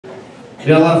We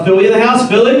got a lot of Philly in the house.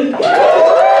 Philly?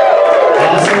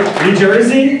 Awesome. New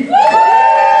Jersey?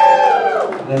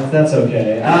 That's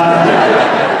okay.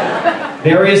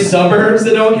 Various suburbs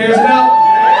that no one cares about?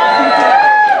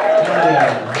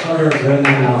 Yeah, suburbs are in the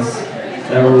house.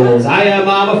 That rules.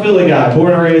 I'm a Philly guy,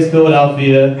 born and raised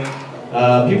Philadelphia.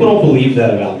 People don't believe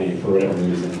that about me for whatever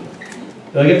reason.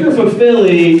 They're like, if you're from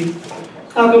Philly,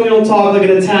 how come you don't talk like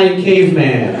an Italian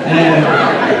caveman? And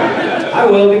I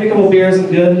will, give me a couple beers,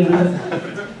 I'm good, you know.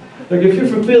 Like, if you're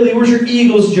from Philly, where's your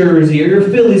Eagles jersey, or your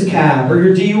Phillies cap, or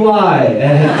your DUI?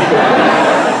 And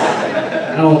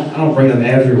I don't bring them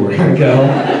everywhere I go,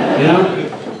 you know?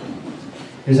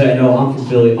 Here's how I know I'm from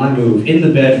Philly. My move, in the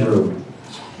bedroom,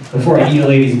 before I eat a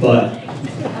lady's butt.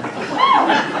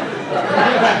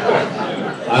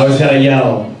 I always gotta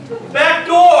yell. Back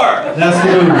door! That's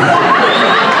the move.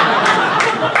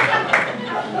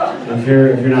 If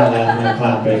you're not laughing or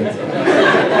clapping,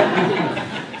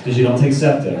 because you don't take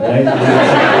SEPTA, right?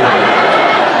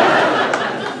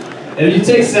 And if you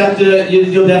take SEPTA,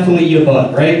 you'll definitely eat a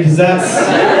butt, right? Because that's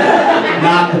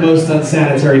not the most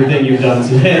unsanitary thing you've done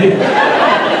today.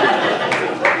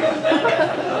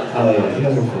 Oh yeah, you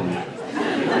guys are funny.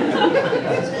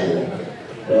 This is cool.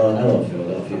 Well, I love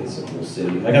Philadelphia, it's a cool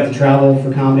city. I got to travel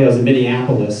for comedy, I was in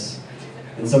Minneapolis,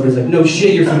 and somebody's like, no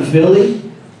shit, you're from Philly?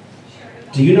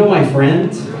 Do you know my friend?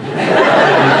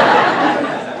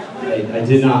 I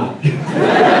did not. No,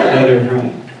 their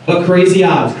friend. But crazy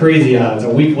odds. A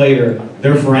week later,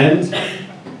 their friend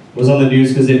was on the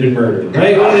news because they'd been murdered,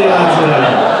 right? What are the odds of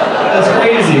that? That's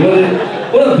crazy.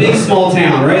 What a big small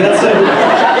town, right? That's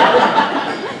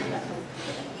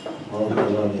I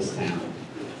love this town.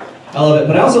 I love it,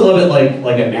 but I also love it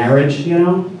like a marriage, you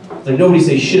know? It's like nobody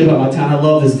say shit about my town. I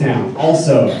love this town.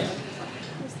 Also, I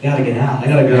gotta get out. I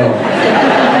gotta go.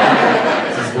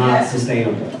 This is not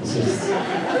sustainable. This is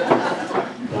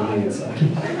dying inside.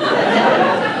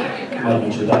 Might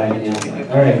be dying on the outside.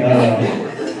 All right.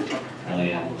 Oh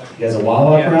yeah. You guys a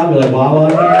Wawa crowd? We like Wawa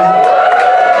here?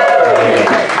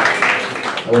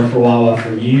 I worked for Wawa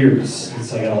for years,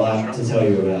 so I got a lot to tell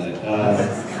you about it.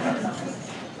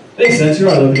 Makes sense.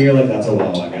 You're all looking here like that's a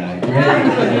Wawa guy.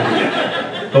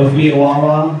 Right? Both me and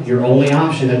Wawa, your only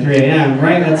option at 3 a.m.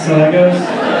 Right? That's how that goes.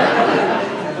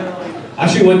 I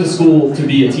actually went to school to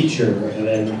be a teacher, and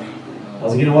then I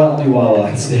was like, you know what? I'll do Wawa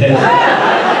instead.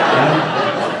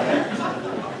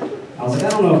 I was like, I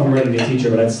don't know if I'm ready to be a teacher,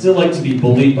 but I'd still like to be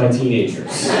bullied by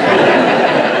teenagers.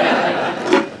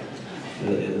 It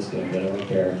is good, but I went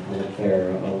there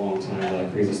a long time. A lot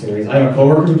of crazy stories. I have a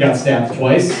coworker who got stabbed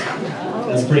twice.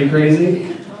 That's pretty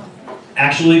crazy.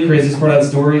 Actually, craziest part of that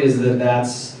story is that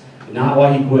that's not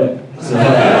why he quit. So,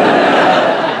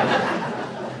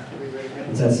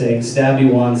 what's that saying? Stab me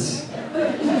once,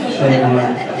 shame on.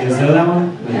 You guys know that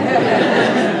one? He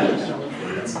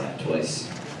got stabbed twice.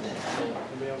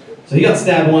 So he got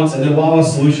stabbed once, and then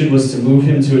Wawa's solution was to move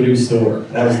him to a new store.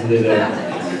 That was they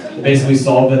basically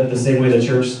solved it the same way the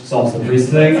church solves the priest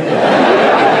thing.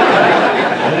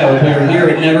 Yeah, when we were here,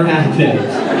 it never happened.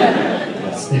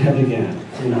 Got stabbed again.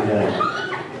 Oh my God.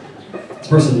 This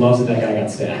person loves that guy got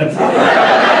stabbed. It's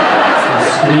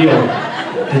squeal.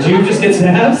 Did you just get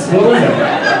stabbed? What was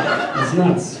that? It's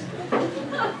nuts.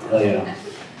 Hell yeah.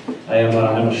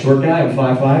 I'm a short guy, I'm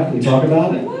 5'5", can we talk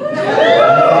about it?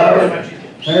 5'5",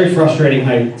 very frustrating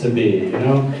height to be, you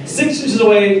know? 6 inches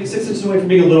away from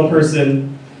being a little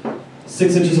person,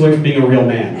 6 inches away from being a real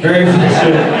man. Very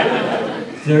frustrating,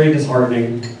 very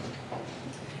disheartening.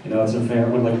 You know, it's unfair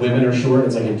when like women are short,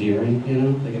 it's like a Deary, you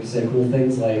know? They get to say cool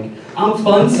things like, I'm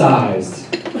fun-sized,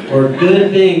 or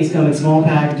good things come in small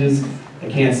packages. I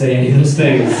can't say any of those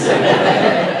things.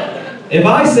 If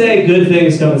I say good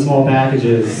things come in small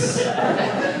packages,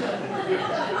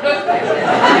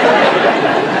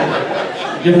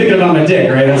 you're thinking about my dick,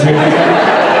 right? That's what you're thinking.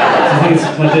 I think it's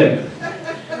my dick.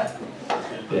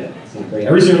 Yeah, it's not great. I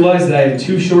recently realized that I am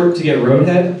too short to get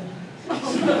roadhead.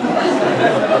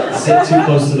 Sit too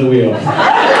close to the wheel. It's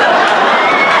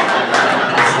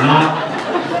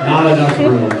not enough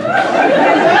room.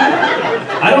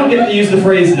 I don't get to use the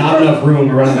phrase "not enough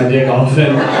room" around my dick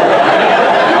often.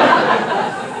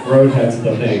 Roadhead's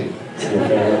the thing.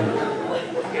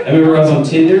 I remember I was on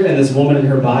Tinder and this woman in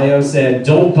her bio said,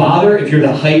 "Don't bother if you're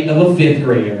the height of a 5th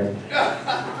grader."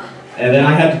 And then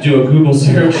I had to do a Google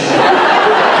search.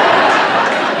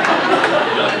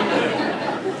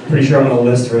 Pretty sure I'm on a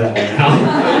list for that one now.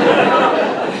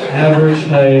 Average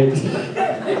height.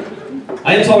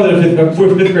 I am taller than a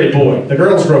 5th grade boy. The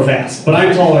girls grow fast, but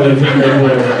I'm taller than a 5th grade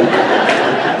boy.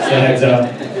 So heads up,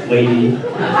 lady.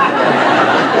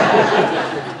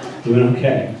 Doing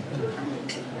okay.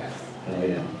 Oh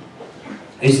yeah.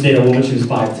 I used to date a woman, she was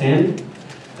 5'10".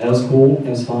 That was cool, it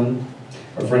was fun.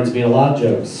 Our friends made a lot of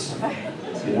jokes,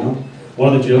 you know?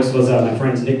 One of the jokes was my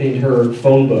friends nicknamed her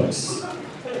phone books,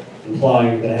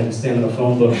 implying that I had to stand on a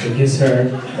phone book to kiss her.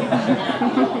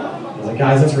 I was like,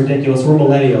 guys, that's ridiculous, we're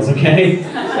millennials, okay? We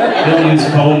don't use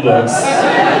phone books.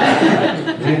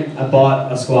 I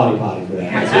bought a squatty potty for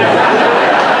that.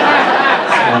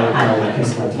 Squatty potty, I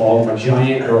kissed my my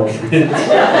giant girlfriend.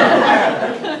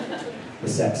 The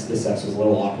sex was a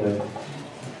little awkward.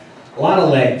 A lot of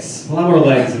legs, a lot more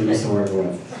legs than we used to work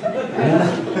with.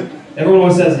 Yeah. Everyone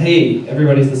always says, hey,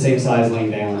 everybody's the same size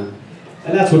laying down.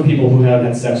 And that's what people who haven't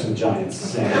had sex with giants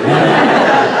say.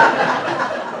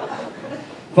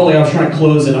 Felt like I was trying to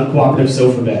close an uncooperative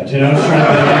sofa bed, you know? I was trying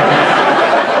to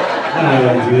I don't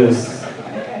know how to do this.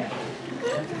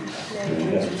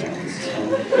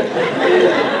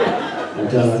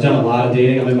 I've done a lot of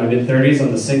dating. I'm in my mid-30s.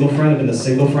 I'm the single friend. I've been the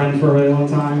single friend for a really long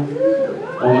time.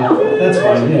 That's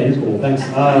fine. Yeah, you're cool. Thanks.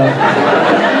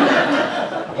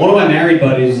 One of my married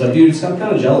buddies was like, dude, I'm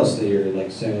kind of jealous that you're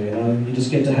like saying, you know, you just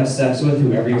get to have sex with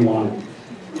whoever you want.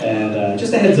 And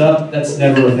just a heads up, that's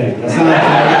never a thing. That's not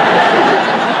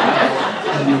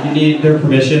a thing. You need their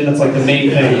permission. That's like the main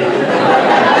thing.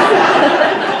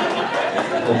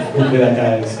 Hopefully that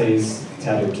guy stays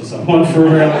tattooed to someone for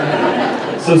real.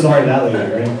 So sorry that lady,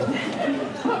 right?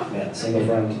 Yeah, single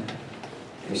friend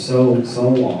for so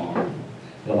long.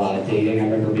 Did a lot of dating. I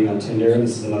remember being on Tinder.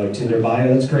 This is another Tinder bio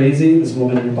that's crazy. This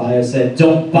woman in her bio said,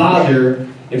 "Don't bother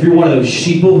if you're one of those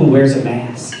sheeple who wears a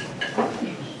mask."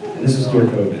 And this was during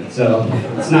COVID, so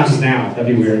it's not just now.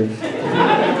 That'd be weird.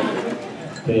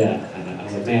 But yeah, I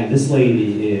was like, man, this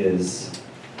lady is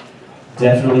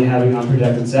definitely having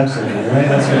unprotected sex with me, right?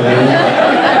 That's right.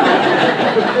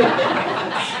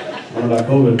 What about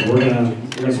COVID? We're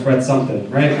gonna spread something,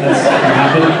 right? That's gonna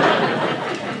happen.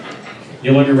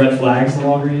 You learn your red flags the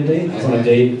longer you date. I was on a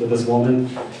date with this woman,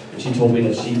 and she told me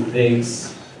that she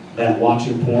thinks that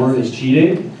watching porn is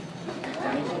cheating.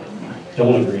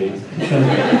 Don't agree.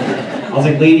 I was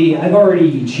like, lady, I've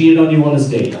already cheated on you on this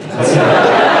date. That's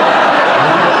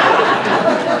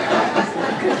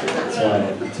why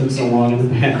it took so long in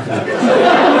the bathroom.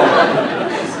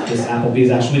 This Applebee's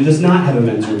actually does not have a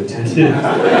men's room attendant.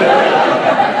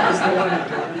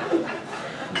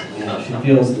 Yeah, she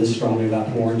feels this strongly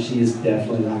about porn. She is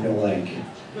definitely not gonna like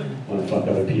want to fuck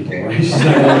other people, right? She's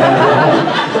not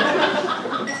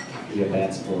gonna be a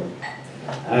bad sport.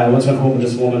 I once went home with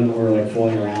this woman. We were like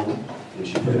fooling around, and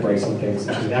she put the brakes on things.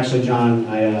 And she's like, "Actually, John,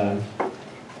 I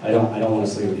don't want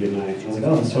to sleep with you tonight." And I was like,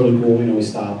 "Oh, that's totally cool." You know, we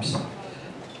stopped.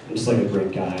 I'm just like a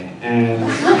great guy,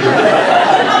 and.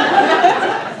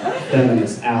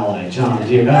 Feminist ally, John,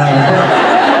 dude.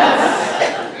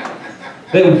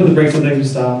 Then we put the brakes on things, we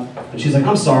stop. And she's like,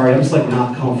 I'm sorry, I'm just like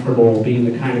not comfortable being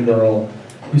the kind of girl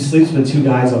who sleeps with two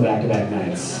guys on back-to-back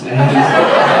nights. And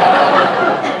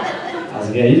I was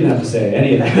like, yeah, you didn't have to say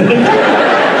any of that.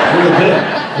 We were good.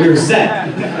 We were set.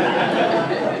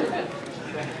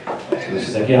 And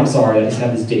she's like, yeah, I'm sorry, I just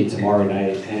have this date tomorrow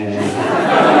night, and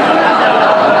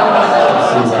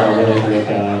seems like a really great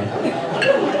guy.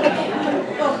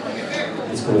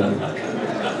 It's cool.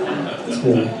 It's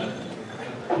cool.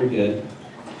 You're good.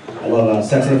 I love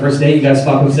sex on the first date. You guys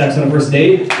fuck with sex on the first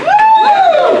date?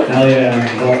 Hell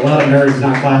yeah. Well, a lot of nerds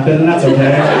not clapping, and that's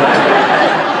okay.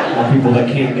 A lot of people that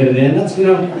can't get it in, that's, you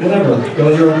know, whatever. Go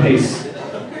at your own pace.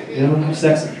 You know, have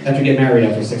sex after you get married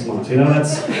after 6 months. You know,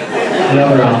 that's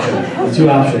another option. The two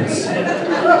options.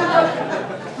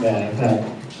 Yeah, in fact,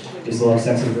 I used to love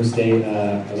sex on the first date.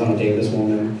 I was on a date with this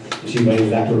woman, and she invited me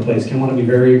back to her place. Came on to me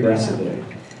very aggressively.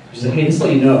 She's like, hey, just to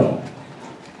let you know,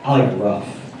 I like it rough.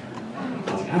 I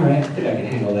was like, all right, I think I can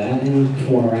handle that. You know,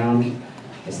 fooling around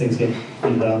as things get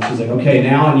heated up. She's like, okay,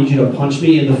 now I need you to punch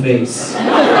me in the face.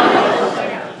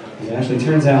 It actually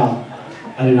turns out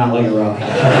I do not like it rough.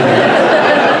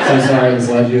 So sorry I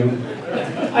misled you.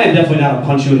 I am definitely not a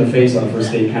punch you in the face on a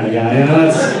first date kind of guy. You know,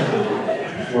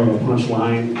 that's more of a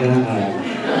punchline guy.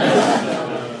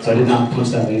 So I did not punch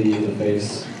that lady in the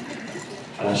face.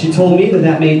 She told me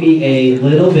that made me a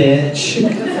little bitch.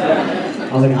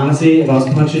 I was like, honestly, if I was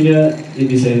punching you, you'd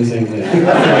be saying the same thing. No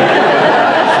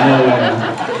way.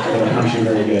 I would punch you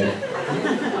very good.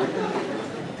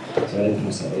 So I didn't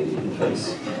punch that lady in the face.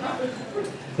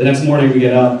 The next morning we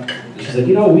get up, and she's like,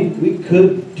 you know, we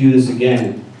could do this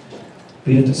again,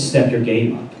 but you have to step your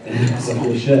game up. And I was like,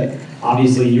 holy shit.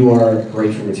 Obviously you are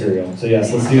great for material. So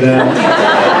yes, let's do that.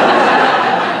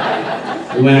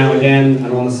 We went out again,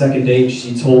 and on the second date,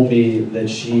 she told me that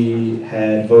she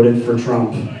had voted for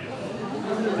Trump.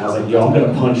 I was like, yo, I'm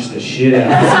gonna punch the shit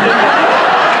out of this.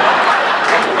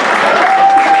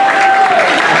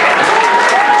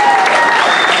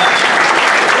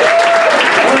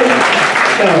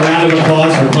 Got a round of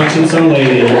applause for punching some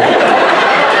lady. You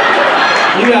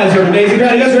guys are an amazing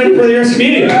crowd. You guys ready for the Earth's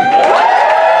Media?